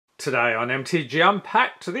Today on MTG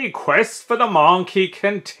Unpacked, the quest for the monkey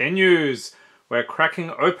continues. We're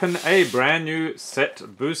cracking open a brand new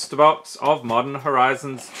set booster box of Modern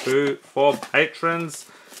Horizons 2 for patrons.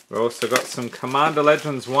 We've also got some Commander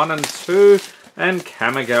Legends 1 and 2 and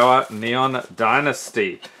Kamigawa Neon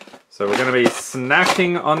Dynasty. So we're going to be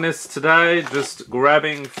snacking on this today, just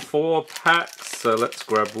grabbing 4 packs. So let's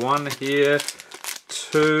grab 1 here,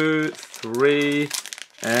 2, 3,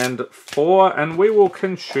 and 4, and we will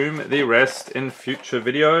consume the rest in future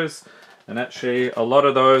videos. And actually a lot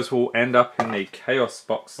of those will end up in the chaos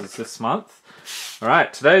boxes this month.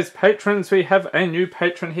 Alright, today's patrons, we have a new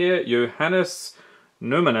patron here, Johannes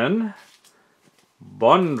Numanen,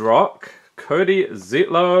 Bondrock, Cody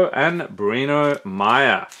Zitlo, and Bruno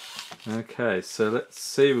Meyer. Okay, so let's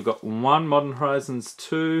see, we've got 1 Modern Horizons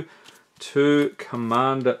 2, 2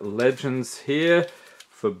 Commander Legends here.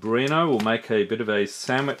 For Bruno, we'll make a bit of a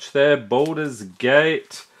sandwich there. Baldur's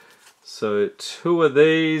Gate. So 2 of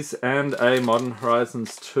these and a Modern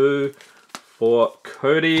Horizons 2 for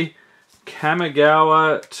Cody.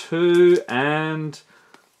 Kamigawa 2 and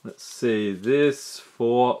let's see, this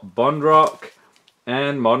for Bondrock.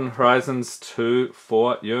 And Modern Horizons 2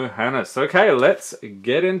 for Johannes. Okay, let's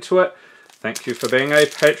get into it. Thank you for being a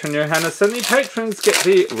patron, Johannes. And the patrons get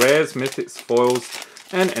the rares, mythics, foils,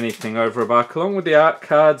 and anything over $1, along with the art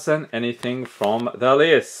cards and anything from the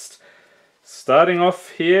list. Starting off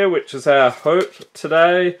here, which is our hope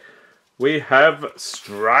today, we have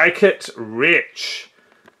Strike It Rich.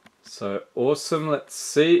 So awesome. Let's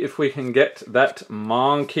see if we can get that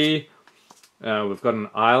monkey. We've got an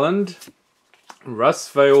island,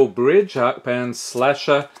 Rustvale Bridge, Arcbound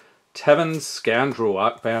Slasher, Tavern Scoundrel,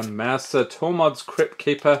 Arcbound Master, Tormod's Crypt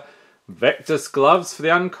Keeper, Vectus Gloves for the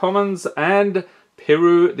uncommons, and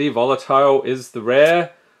Piru the Volatile is the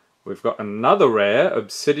rare. We've got another rare,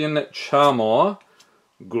 Obsidian Charmor,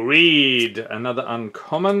 Greed, another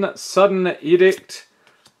uncommon, Sudden Edict.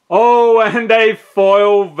 Oh, and a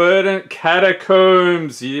foil Verdant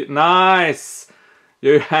Catacombs. Nice.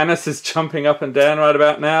 Johannes is jumping up and down right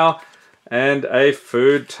about now. And a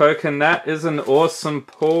food token. That is an awesome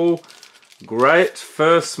pull. Great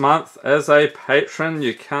first month as a patron.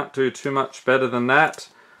 You can't do too much better than that.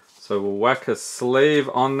 So we'll whack a sleeve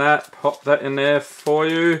on that, pop that in there for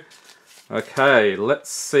you. Okay, let's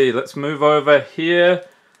see. Let's move over here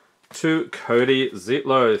to Cody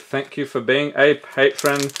Zitlo. Thank you for being a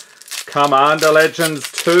patron. Commander Legends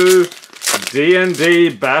 2,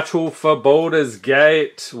 D&D Battle for Baldur's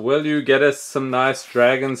Gate. Will you get us some nice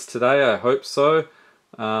dragons today? I hope so.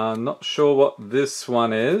 Not sure what this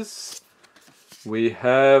one is. We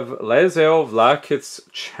have Lae'zel Vlarkith's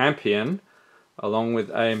Champion, along with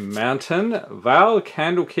a mountain. Val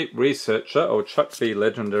Candlekeep Researcher, I'll chuck the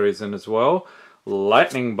legendaries in as well.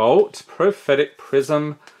 Lightning Bolt, Prophetic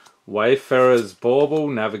Prism, Wayfarer's Bauble,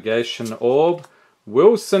 Navigation Orb,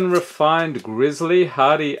 Wilson Refined Grizzly,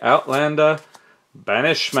 Hardy Outlander,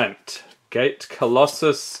 Banishment, Gate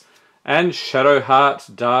Colossus, and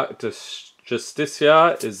Shadowheart Dark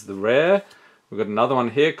Justiciar is the rare. We've got another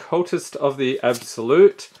one here, Cultist of the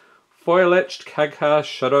Absolute, Foil-etched Kagha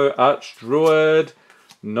Shadow Archdruid,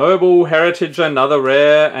 Noble Heritage, another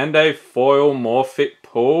rare, and a foil Morphic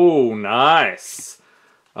Pool. Nice.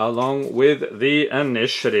 Along with the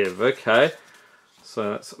initiative. Okay. So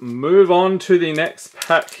let's move on to the next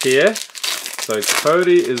pack here. So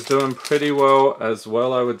Cody is doing pretty well as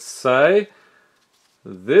well, I would say.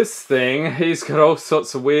 This thing, he's got all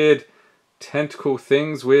sorts of weird tentacle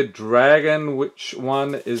things. Weird dragon. Which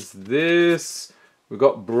one is this? We've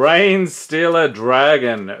got Brain Stealer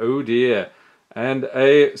Dragon, oh dear, and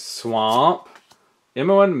a Swamp.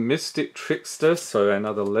 Imoen Mystic Trickster, so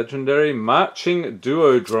another legendary. Marching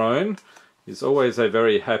Duodrone, he's always a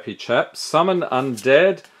very happy chap. Summon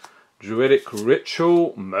Undead, Druidic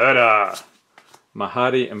Ritual, Murder.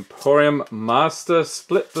 Mahadi Emporium Master,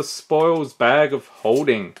 Split the Spoils, Bag of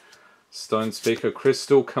Holding. Stone Speaker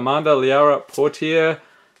Crystal, Commander Liara Portier,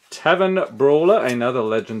 Tavern Brawler, another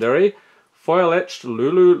legendary. Foil-etched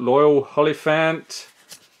Lulu, Loyal Hollyphant,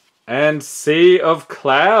 and Sea of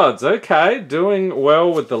Clouds. Okay, doing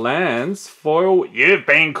well with the lands. Foil, You've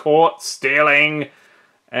Been Caught Stealing.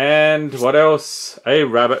 And what else? A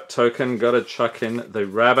rabbit token. Gotta chuck in the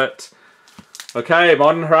rabbit. Okay,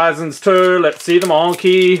 Modern Horizons 2. Let's see the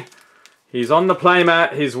monkey. He's on the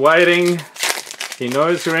playmat. He's waiting. He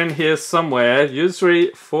knows you're in here somewhere.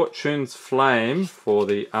 Yuzuri Fortune's Flame for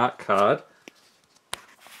the art card.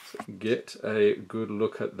 Get a good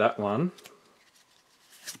look at that one.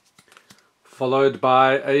 Followed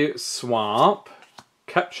by a Swamp.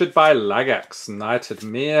 Captured by Lagax, Knighted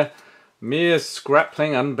Mere, Mere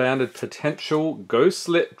Scrappling, Unbounded Potential,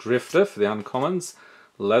 Ghostlit Drifter for the uncommons,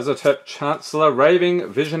 Lazotep Chancellor, Raving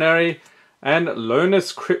Visionary, and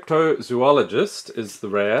Lonus Cryptozoologist is the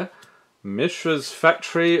rare. Mishra's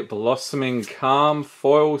Factory, Blossoming Calm,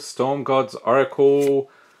 Foil, Storm God's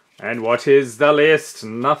Oracle, and what is the list?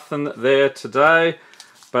 Nothing there today,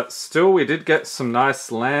 but still we did get some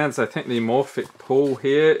nice lands. I think the Morphic Pool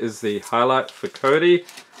here is the highlight for Cody,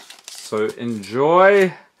 so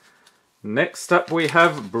enjoy. Next up we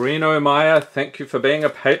have Bruno Meyer. Thank you for being a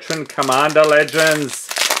patron. Commander Legends.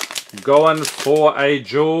 Going for a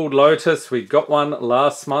Jeweled Lotus. We got one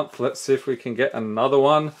last month. Let's see if we can get another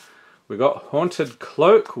one. We got Haunted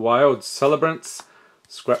Cloak, Wild Celebrants,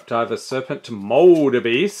 Scrapdiver Serpent, Mold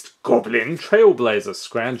Beast, Goblin Trailblazer,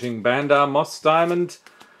 Scrounging Bandar, Moss Diamond,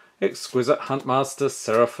 Exquisite Huntmaster,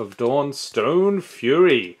 Seraph of Dawn, Stone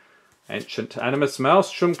Fury, Ancient Animus,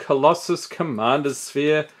 Maelstrom, Colossus, Commander's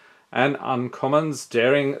Sphere, and uncommons,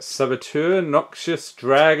 Daring Saboteur, Noxious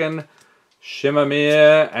Dragon,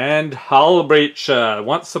 Shimmermere, and Hull Breacher.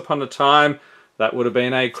 Once upon a time, that would have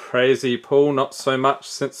been a crazy pull, not so much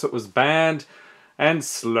since it was banned. And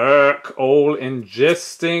Slurk, all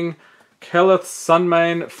ingesting. Keleth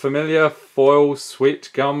Sunmane, Familiar, Foil, Sweet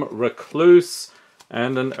Gum, Recluse,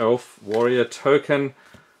 and an Elf Warrior token.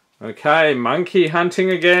 Okay, Monkey Hunting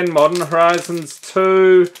again, Modern Horizons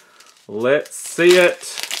 2. Let's see it.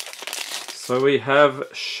 So we have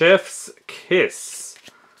Chef's Kiss.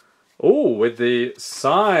 Oh, with the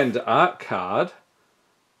signed art card.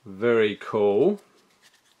 Very cool.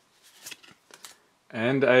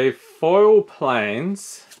 And a Foil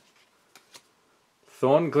Plains.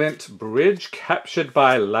 Thornglint Bridge, captured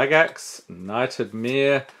by Lagax, Knighted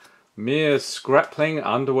Mere, Mere Scrappling,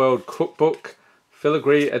 Underworld Cookbook,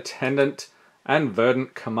 Filigree Attendant, and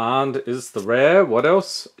Verdant Command is the rare. What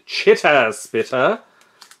else? Chitter Spitter,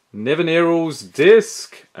 Neviniral's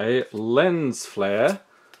Disc, a Lens Flare,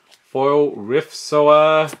 Foil Rift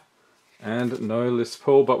Sower, and no list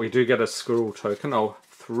pull, but we do get a Squirrel token. I'll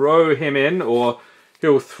throw him in, or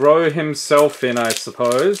he'll throw himself in, I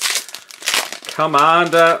suppose.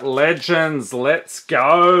 Commander Legends, let's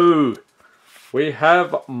go! We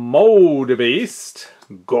have Mold Beast,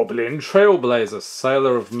 Goblin Trailblazer,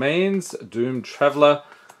 Sailor of Means, Doomed Traveller,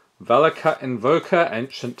 Valakut Invoker,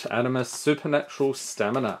 Ancient Animus, Supernatural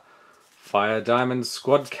Stamina, Fire Diamond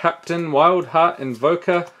Squad Captain, Wildheart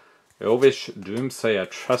Invoker, Elvish Doomsayer,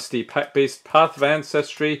 Trusty Pack Beast, Path of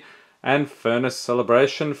Ancestry, and Furnace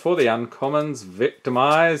Celebration for the uncommons,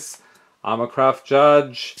 Victimize, Armorcraft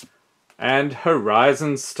Judge, and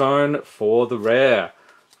Horizon Stone for the rare.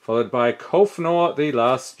 Followed by Kolfnor, the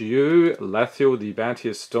Last You, Lathiel, the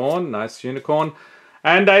Bounteous Dawn, nice unicorn,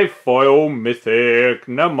 and a Foil Mythic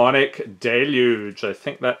Mnemonic Deluge. I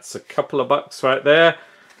think that's a couple of bucks right there,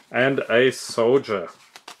 and a Soldier.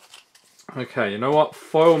 Okay, you know what?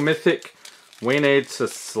 Foil Mythic, we need to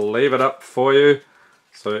sleeve it up for you.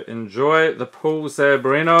 So enjoy the pulls there,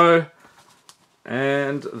 Bruno.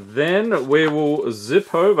 And then we will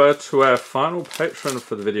zip over to our final patron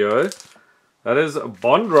for the video. That is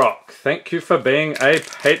Bondrock. Thank you for being a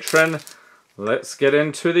patron. Let's get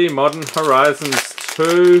into the Modern Horizons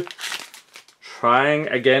 2. Trying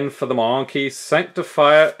again for the Monkey.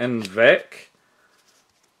 Sanctifier and Vec.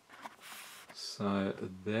 So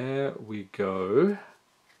there we go.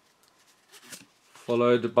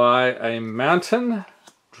 Followed by a Mountain,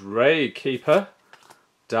 Dray Keeper,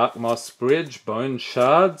 Dark Moss Bridge, Bone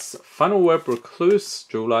Shards, Funnelweb Recluse,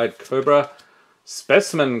 Jewel-Eyed Cobra,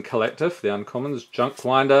 Specimen Collector for the uncommons,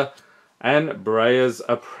 Junkwinder, and Breyer's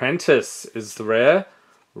Apprentice is the rare.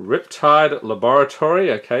 Riptide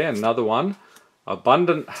Laboratory, okay, another one.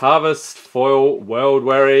 Abundant Harvest, Foil, World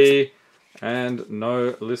Weary, and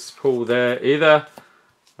no list pull there either.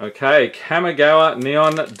 Okay, Kamigawa,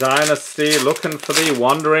 Neon Dynasty, looking for the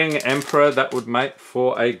Wandering Emperor. That would make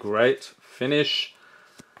for a great finish.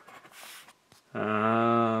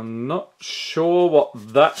 Not sure what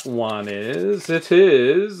that one is. It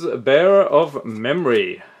is Bearer of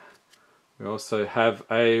Memory. We also have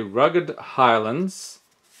a Rugged Highlands,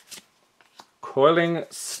 Coiling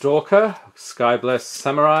Stalker, Skyblessed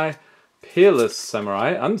Samurai, Peerless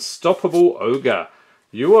Samurai, Unstoppable Ogre,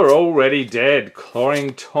 You Are Already Dead,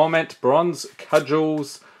 Clawing Torment, Bronze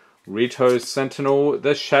Cudgels, Rito Sentinel,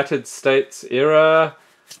 The Shattered States Era,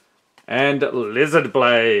 and Lizard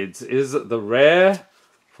Blades is the rare,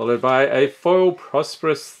 followed by a Foil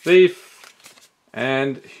Prosperous Thief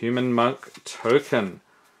and Human Monk token.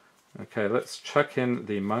 Okay, let's chuck in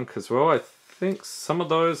the Monk as well. I think some of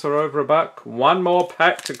those are over a buck. One more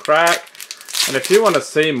pack to crack. And if you want to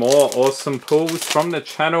see more awesome pulls from the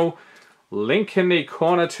channel, link in the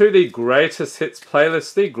corner to the greatest hits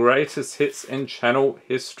playlist, the greatest hits in channel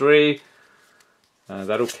history.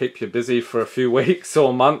 That'll keep you busy for a few weeks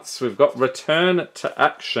or months. We've got Return to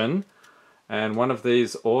Action, and one of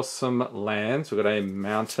these awesome lands. We've got a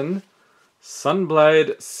Mountain,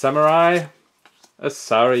 Sunblade Samurai,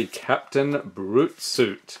 Asari Captain Brute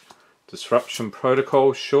Suit, Disruption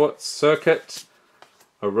Protocol Short Circuit,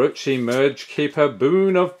 Orochi Merge Keeper,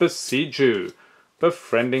 Boon of Besiju,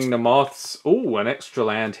 Befriending the Moths. Ooh, an extra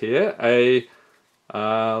land here. A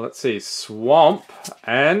let's see, Swamp,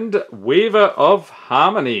 and Weaver of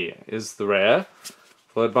Harmony is the rare,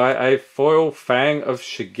 followed by a foil Fang of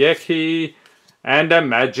Shigeki, and a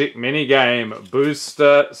magic minigame,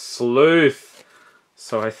 Booster Sleuth.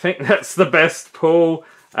 So I think that's the best pull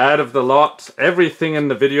out of the lot. Everything in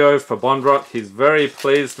the video for Bondrock. He's very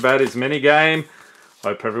pleased about his minigame.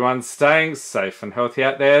 Hope everyone's staying safe and healthy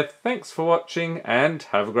out there. Thanks for watching, and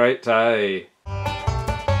have a great day.